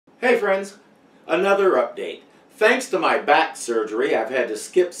Hey friends, another update. Thanks to my back surgery, I've had to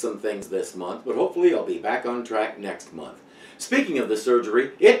skip some things this month, but hopefully I'll be back on track next month. Speaking of the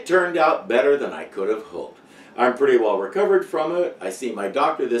surgery, it turned out better than I could have hoped. I'm pretty well recovered from it. I see my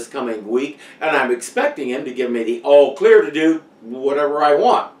doctor this coming week, and I'm expecting him to give me the all clear to do whatever I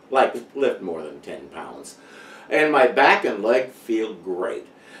want, like lift more than 10 pounds. And my back and leg feel great.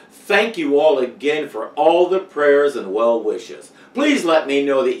 Thank you all again for all the prayers and well wishes. Please let me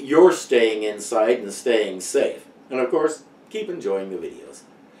know that you're staying inside and staying safe. And of course, keep enjoying the videos.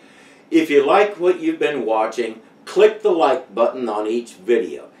 If you like what you've been watching, click the like button on each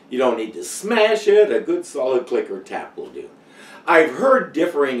video. You don't need to smash it, a good solid click or tap will do. I've heard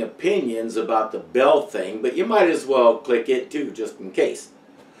differing opinions about the bell thing, but you might as well click it too, just in case.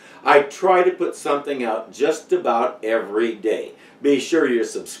 I try to put something out just about every day. Be sure you're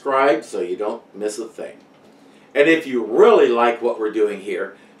subscribed so you don't miss a thing. And if you really like what we're doing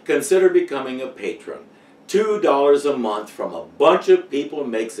here, consider becoming a patron. $2 a month from a bunch of people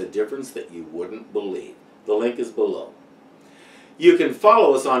makes a difference that you wouldn't believe. The link is below. You can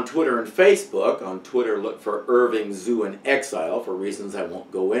follow us on Twitter and Facebook. On Twitter, look for Irving, Zoo, and Exile for reasons I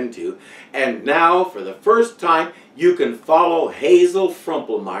won't go into. And now, for the first time, you can follow Hazel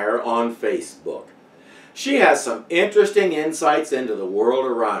Frumplemeyer on Facebook. She has some interesting insights into the world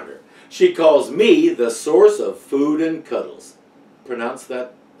around her. She calls me the source of food and cuddles. Pronounce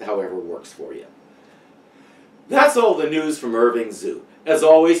that however works for you. That's all the news from Irving Zoo. As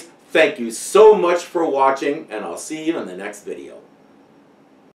always, thank you so much for watching, and I'll see you in the next video.